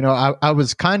 And, I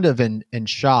was kind of in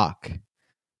shock,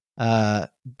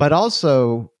 but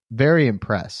also very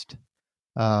impressed,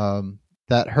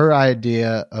 that her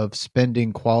idea of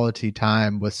spending quality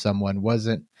time with someone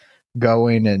wasn't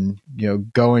going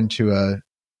to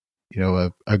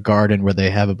a garden where they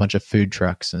have a bunch of food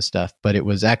trucks and stuff, but it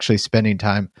was actually spending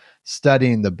time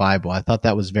studying the Bible. I thought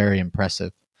that was very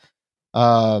impressive.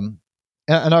 And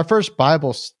our first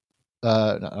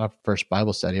our first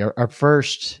Bible study, our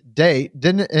first date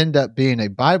didn't end up being a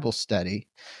Bible study,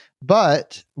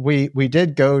 but we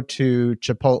did go to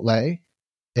Chipotle,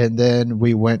 and then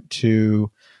we went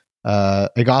to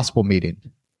a gospel meeting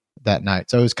that night.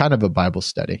 So it was kind of a Bible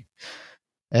study,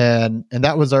 and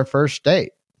that was our first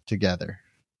date together.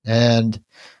 And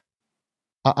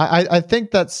I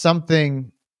think that's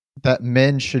something that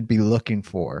men should be looking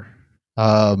for.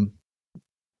 I'm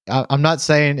not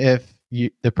saying if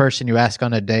the person you ask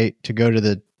on a date to go to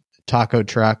the taco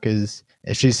truck if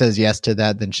she says yes to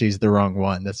that, then she's the wrong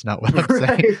one. That's not what I'm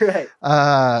saying.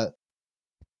 Right.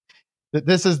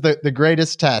 This is the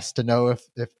greatest test to know if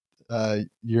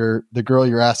the girl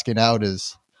you're asking out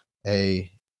is a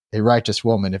righteous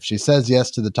woman. If she says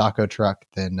yes to the taco truck,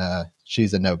 then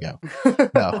she's a no-go.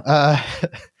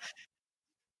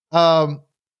 No.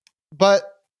 But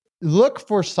look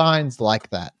for signs like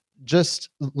that. Just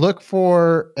look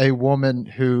for a woman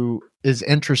who is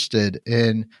interested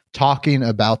in talking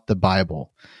about the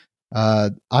Bible.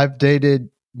 I've dated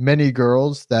many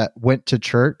girls that went to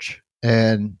church,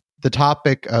 and the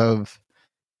topic of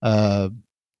or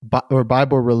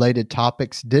Bible-related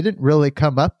topics didn't really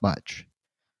come up much.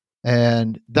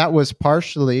 And that was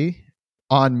partially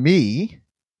on me.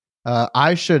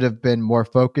 I should have been more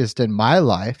focused in my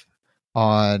life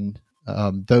on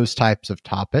those types of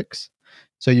topics.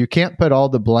 So you can't put all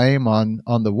the blame on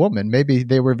the woman. Maybe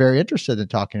they were very interested in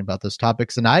talking about those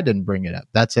topics and I didn't bring it up.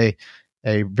 That's a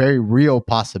very real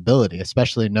possibility,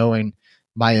 especially knowing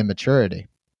my immaturity.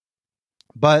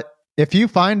 But if you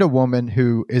find a woman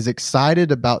who is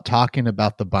excited about talking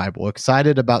about the Bible,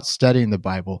 excited about studying the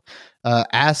Bible,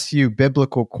 asks you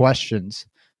biblical questions,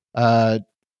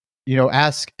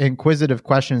 ask inquisitive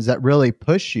questions that really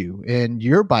push you in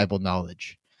your Bible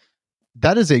knowledge,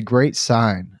 that is a great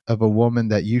sign of a woman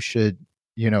that you should,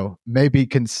 maybe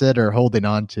consider holding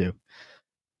on to.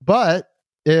 But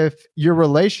if your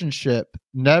relationship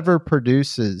never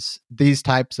produces these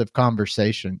types of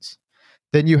conversations,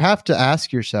 then you have to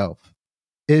ask yourself,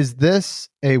 is this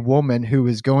a woman who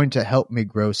is going to help me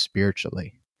grow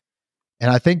spiritually? And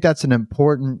I think that's an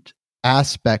important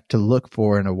aspect to look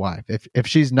for in a wife. If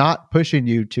she's not pushing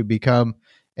you to become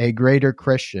a greater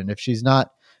Christian, if she's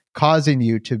not causing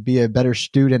you to be a better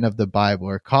student of the Bible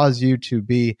or cause you to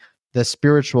be the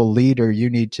spiritual leader you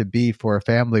need to be for a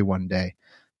family one day,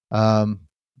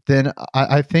 then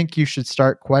I think you should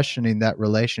start questioning that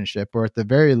relationship, or at the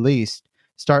very least,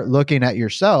 start looking at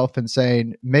yourself and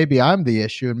saying, maybe I'm the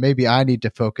issue and maybe I need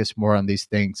to focus more on these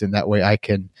things. And that way I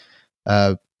can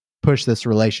push this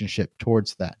relationship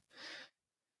towards that.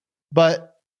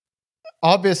 But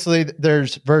obviously,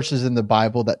 there's verses in the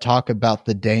Bible that talk about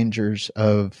the dangers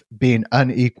of being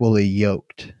unequally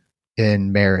yoked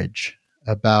in marriage,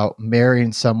 about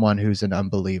marrying someone who's an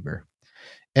unbeliever.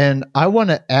 And I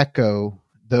want to echo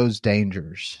those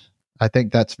dangers. I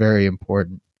think that's very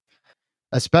important,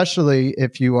 especially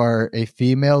if you are a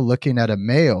female looking at a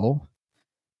male.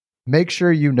 Make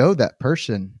sure you know that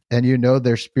person and you know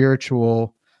their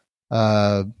spiritual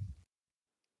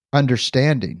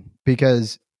understanding,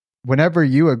 because whenever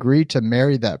you agree to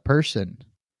marry that person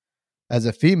as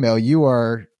a female, you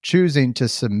are choosing to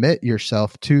submit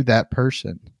yourself to that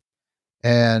person.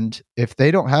 And if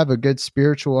they don't have a good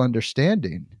spiritual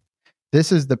understanding,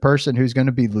 this is the person who's going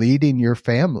to be leading your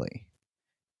family.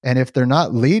 And if they're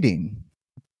not leading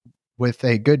with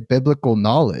a good biblical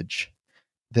knowledge,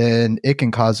 then it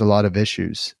can cause a lot of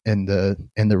issues in the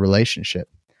relationship.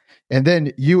 And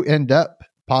then you end up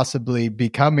possibly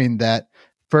becoming that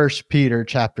 1 Peter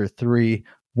chapter 3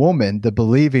 woman, the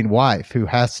believing wife who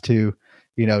has to,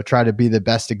 try to be the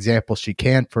best example she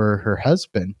can for her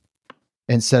husband,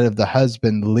 instead of the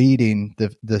husband leading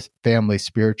the family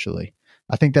spiritually.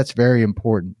 I think that's very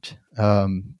important,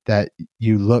 that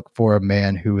you look for a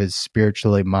man who is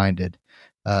spiritually minded.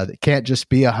 That can't just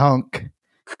be a hunk,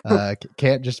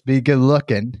 can't just be good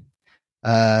looking.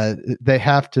 They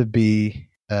have to be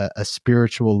a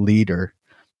spiritual leader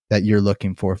that you're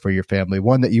looking for your family,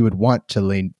 one that you would want to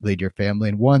lead your family,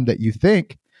 and one that you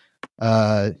think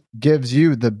gives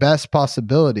you the best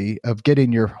possibility of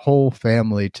getting your whole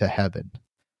family to heaven.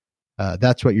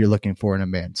 That's what you're looking for in a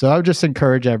man. So I would just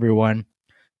encourage everyone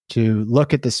to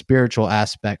look at the spiritual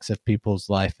aspects of people's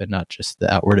life and not just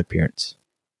the outward appearance.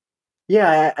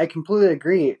 Yeah, I completely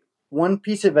agree. One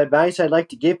piece of advice I'd like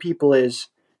to give people is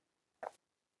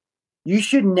you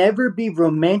should never be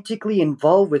romantically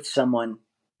involved with someone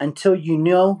until you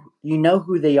know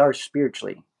who they are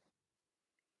spiritually.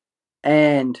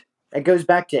 And it goes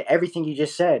back to everything you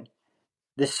just said.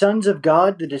 The sons of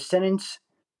God, the descendants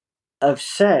of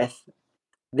Seth,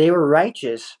 they were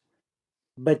righteous,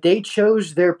 but they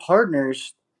chose their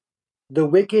partners, the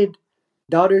wicked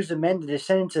daughters of men, the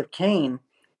descendants of Cain,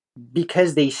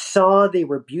 because they saw they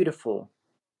were beautiful.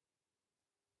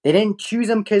 They didn't choose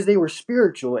them because they were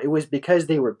spiritual. It was because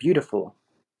they were beautiful.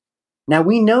 Now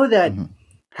we know that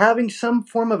having some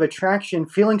form of attraction,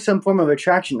 feeling some form of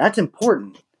attraction, that's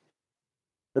important.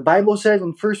 The Bible says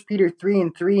in 1 Peter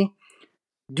 3:3,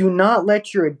 do not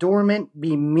let your adornment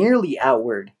be merely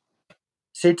outward.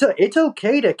 So it's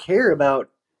okay to care about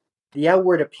the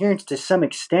outward appearance to some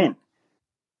extent,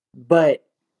 but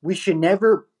we should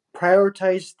never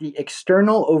prioritize the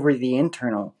external over the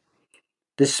internal.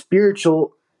 The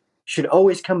spiritual should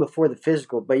always come before the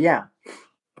physical. But yeah.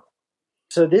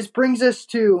 So this brings us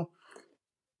to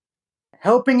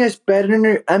helping us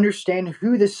better understand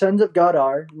who the sons of God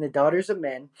are and the daughters of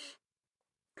men.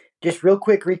 Just real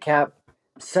quick recap.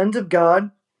 Sons of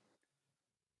God,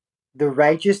 the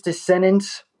righteous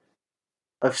descendants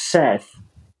of Seth,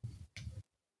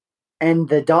 and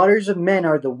the daughters of men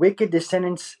are the wicked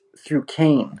descendants through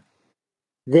Cain.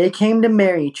 They came to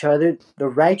marry each other. The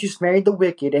righteous married the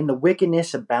wicked, and the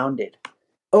wickedness abounded.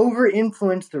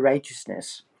 Over-influenced the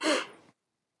righteousness.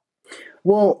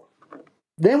 Well,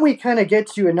 then we kind of get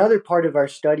to another part of our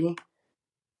study.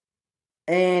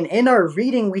 And in our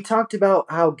reading, we talked about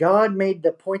how God made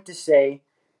the point to say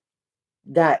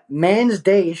that man's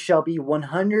days shall be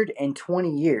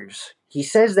 120 years. He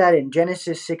says that in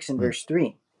Genesis 6 and verse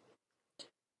 3.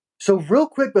 So real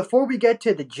quick, before we get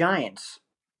to the giants,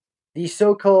 these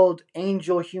so-called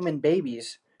angel human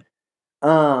babies,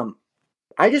 I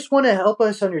just want to help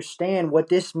us understand what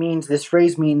this means. This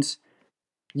phrase means,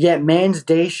 yet man's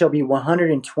days shall be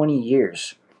 120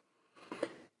 years.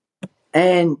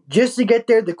 And just to get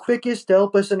there the quickest, to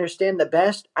help us understand the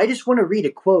best, I just want to read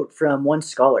a quote from one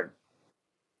scholar.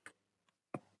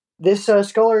 This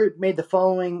scholar made the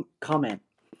following comment,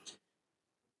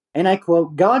 and I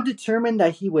quote, God determined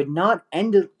that he would not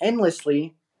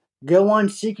endlessly go on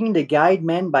seeking to guide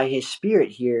men by his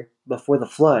spirit here before the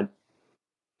flood.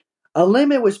 A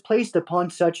limit was placed upon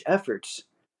such efforts.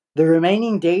 The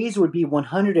remaining days would be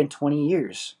 120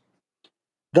 years.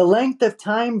 The length of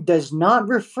time does not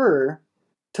refer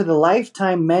to the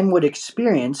lifetime men would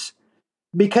experience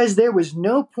because there was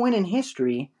no point in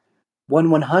history when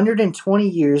 120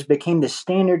 years became the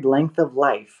standard length of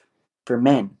life for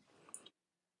men.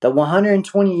 The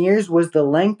 120 years was the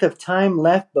length of time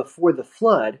left before the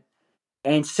flood,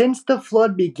 and since the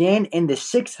flood began in the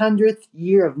 600th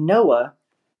year of Noah,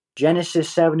 Genesis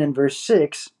 7 and verse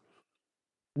 6,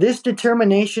 this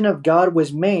determination of God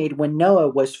was made when Noah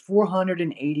was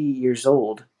 480 years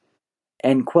old.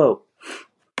 End quote.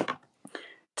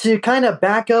 To kind of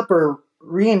back up or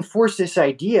reinforce this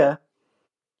idea,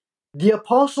 the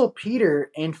Apostle Peter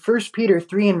in 1 Peter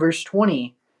 3 and verse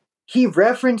 20, he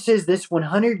references this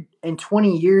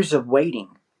 120 years of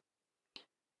waiting.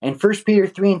 In 1 Peter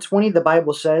 3 and 20, the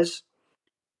Bible says,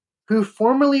 who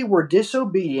formerly were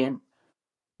disobedient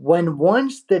when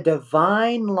once the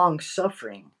divine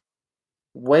long-suffering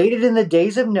waited in the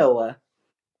days of Noah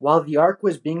while the ark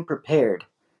was being prepared,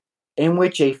 in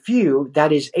which a few,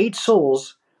 that is 8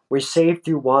 souls, were saved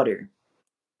through water.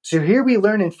 So here we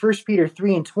learn in 1 Peter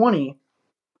 3 and 20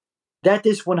 that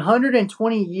this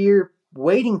 120-year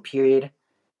waiting period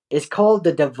is called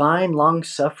the divine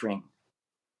long-suffering.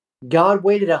 God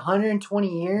waited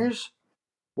 120 years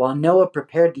while Noah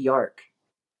prepared the ark.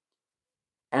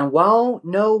 And while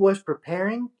Noah was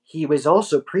preparing, he was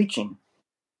also preaching.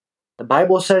 The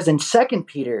Bible says in 2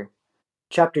 Peter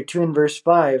chapter 2 and verse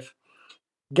 5,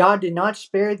 God did not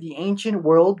spare the ancient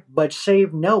world, but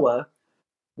saved Noah,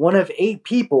 one of 8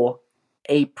 people,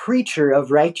 a preacher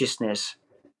of righteousness,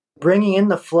 bringing in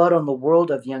the flood on the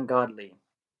world of the ungodly.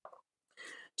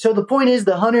 So the point is,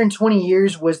 the 120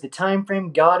 years was the time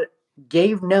frame God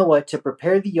gave Noah to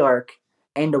prepare the ark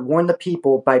and to warn the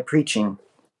people by preaching.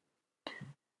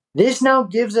 This now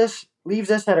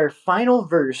leaves us at our final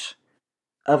verse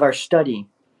of our study,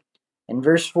 in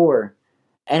verse 4.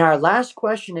 And our last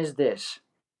question is this: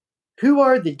 who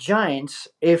are the giants?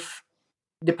 If,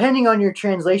 depending on your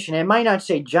translation, it might not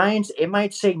say giants, it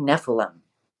might say Nephilim.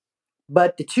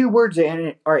 But the two words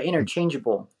are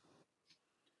interchangeable.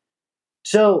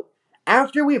 So,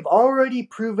 After we've already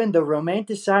proven the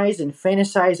romanticized and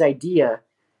fantasized idea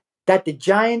that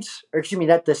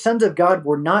that the sons of God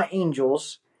were not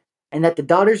angels, and that the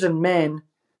daughters of men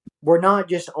were not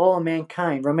just all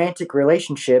mankind, romantic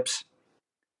relationships,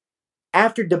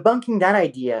 after debunking that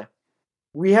idea,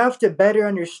 we have to better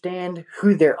understand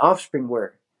who their offspring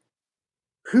were.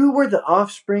 Who were the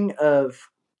offspring of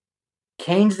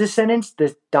Cain's descendants,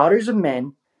 the daughters of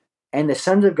men, and the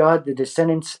sons of God, the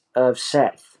descendants of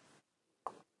Seth?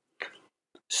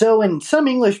 So, in some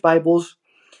English Bibles,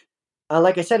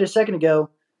 like I said a second ago,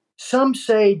 some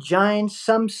say giants,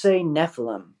 some say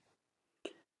Nephilim.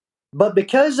 But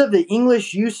because of the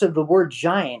English use of the word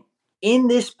giant in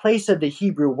this place of the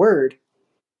Hebrew word,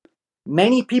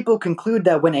 many people conclude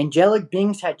that when angelic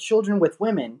beings had children with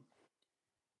women,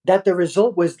 that the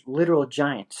result was literal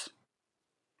giants.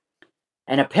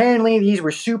 And apparently these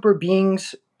were super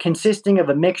beings consisting of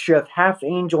a mixture of half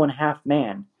angel and half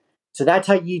man. So that's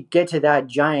how you get to that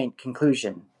giant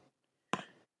conclusion.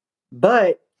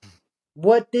 But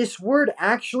what this word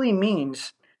actually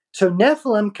means, so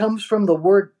Nephilim comes from the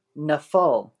word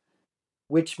Nephal,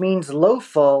 which means low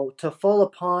fall, to fall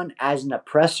upon as an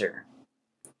oppressor.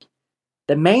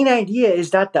 The main idea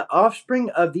is that the offspring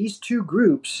of these two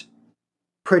groups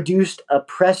produced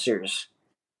oppressors,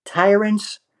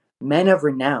 tyrants, men of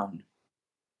renown.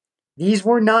 These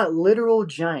were not literal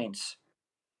giants.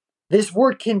 This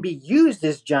word can be used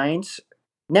as giants.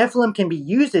 Nephilim can be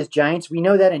used as giants. We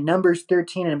know that in Numbers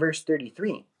 13 and verse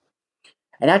 33.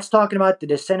 And that's talking about the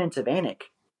descendants of Anak.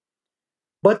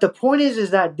 But the point is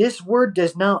that this word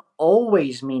does not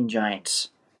always mean giants.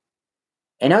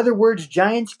 In other words,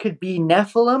 giants could be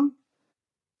Nephilim,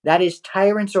 that is,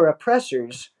 tyrants or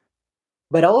oppressors,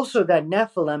 but also that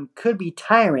Nephilim could be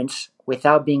tyrants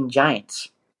without being giants.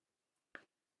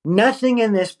 Nothing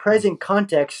in this present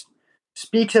context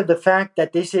speaks of the fact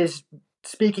that this is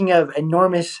speaking of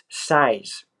enormous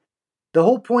size. The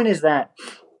whole point is that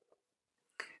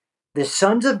the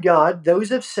sons of God,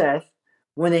 those of Seth,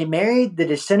 when they married the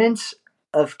descendants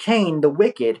of Cain, the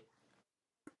wicked,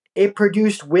 it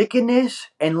produced wickedness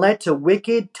and led to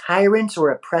wicked tyrants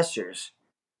or oppressors.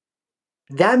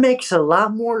 That makes a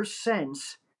lot more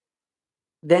sense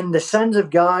than the sons of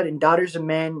God and daughters of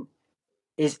men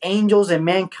is angels and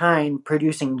mankind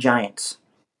producing giants.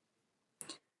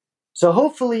 So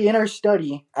hopefully in our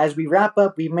study, as we wrap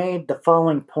up, we made the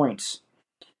following points.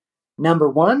 Number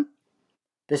 1,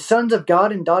 the sons of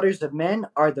God and daughters of men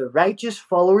are the righteous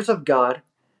followers of God,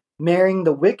 marrying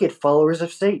the wicked followers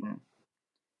of Satan.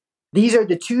 These are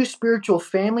the two spiritual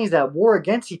families that war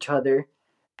against each other,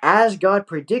 as God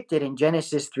predicted in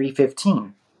Genesis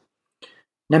 3:15.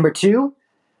 Number 2,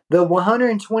 the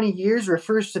 120 years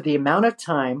refers to the amount of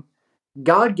time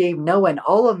God gave Noah and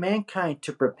all of mankind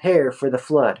to prepare for the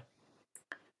flood.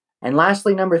 And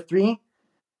lastly, number 3,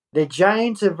 the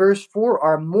giants of verse 4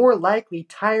 are more likely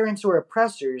tyrants or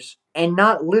oppressors and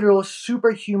not literal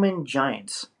superhuman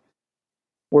giants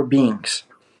or beings.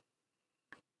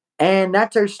 And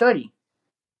that's our study.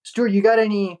 Stuart, you got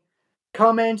any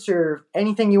comments or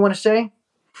anything you want to say?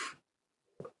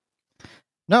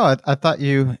 No, I thought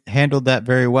you handled that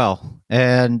very well.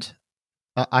 And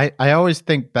I always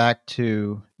think back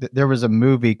to there was a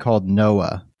movie called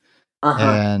Noah.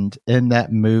 And in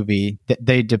that movie,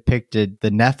 they depicted the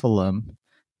Nephilim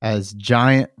as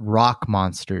giant rock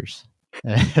monsters.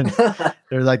 And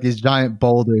they're like these giant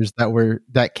boulders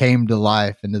that came to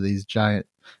life into these giant,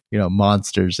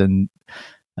 monsters. And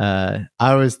I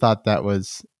always thought that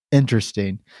was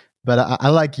interesting. But I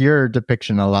like your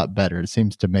depiction a lot better. It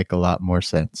seems to make a lot more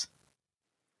sense.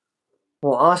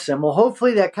 Well, awesome. Well,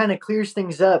 hopefully that kind of clears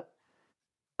things up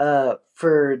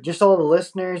for just all the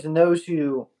listeners and those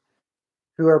who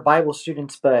are Bible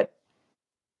students. But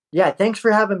yeah, thanks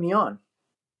for having me on.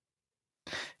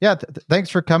 Yeah, thanks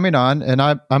for coming on. And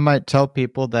I might tell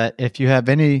people that if you have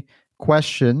any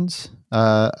questions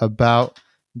about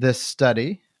this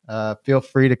study, feel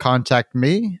free to contact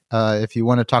me. If you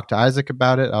want to talk to Isaac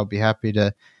about it, I'll be happy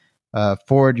to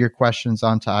forward your questions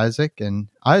on to Isaac. And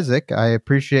Isaac, I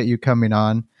appreciate you coming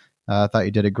on. I thought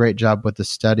you did a great job with the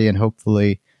study, and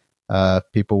hopefully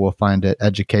people will find it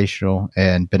educational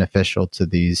and beneficial to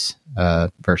these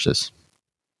verses.